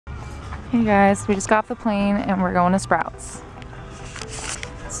Hey guys, we just got off the plane and we're going to Sprouts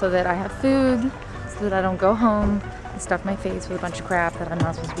so that I have food, so that I don't go home and stuff my face with a bunch of crap that I'm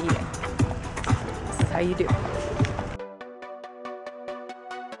not supposed to be eating. This is how you do.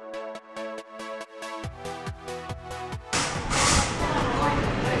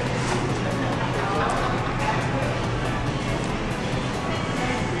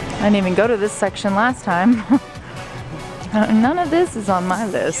 I didn't even go to this section last time. None of this is on my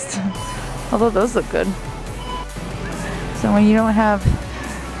list, although those look good. So when you don't have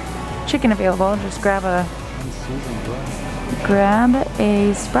chicken available, just grab a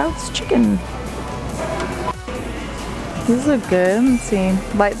Sprouts chicken. These look good. Let's see,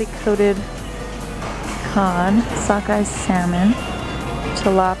 lightly coated cod, sockeye salmon,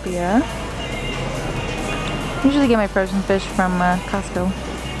 tilapia. Usually get my frozen fish from Costco.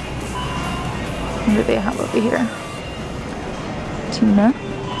 What do they have over here? Tuna,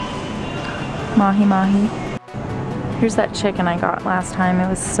 mahi mahi. Here's that chicken I got last time. It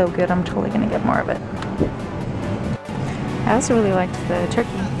was so good. I'm totally gonna get more of it. I also really liked the turkey.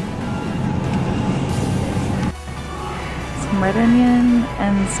 Some red onion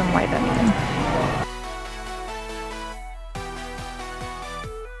and some white onion.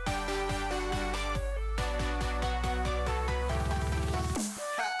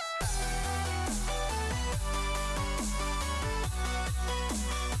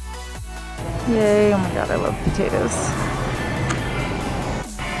 Yay, oh my god, I love potatoes.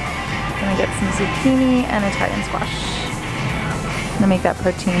 Gonna get some zucchini and Italian squash. I'm gonna make that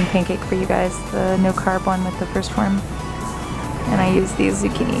protein pancake for you guys, the no carb one with the first form. And I use these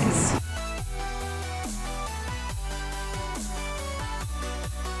zucchinis.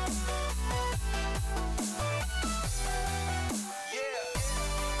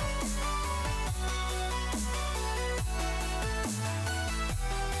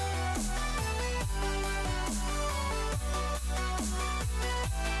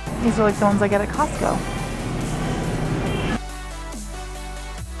 These are like the ones I get at Costco.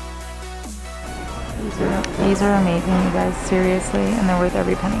 These are amazing, you guys, seriously, and they're worth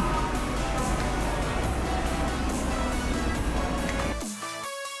every penny.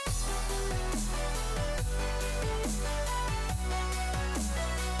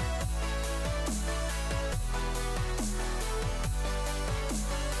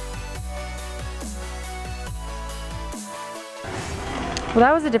 Well,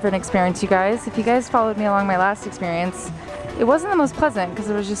 that was a different experience, you guys. If you guys followed me along my last experience, it wasn't the most pleasant because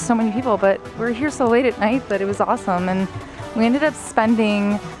there was just so many people, but we were here so late at night that it was awesome. And we ended up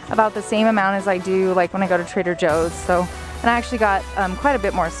spending about the same amount as I do like when I go to Trader Joe's. So, and I actually got quite a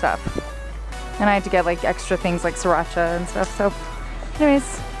bit more stuff. And I had to get like extra things like sriracha and stuff. So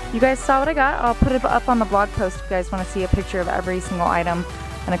anyways, you guys saw what I got. I'll put it up on the blog post if you guys want to see a picture of every single item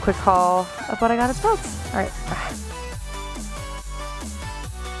and a quick haul of what I got at Sprouts. All right, bye.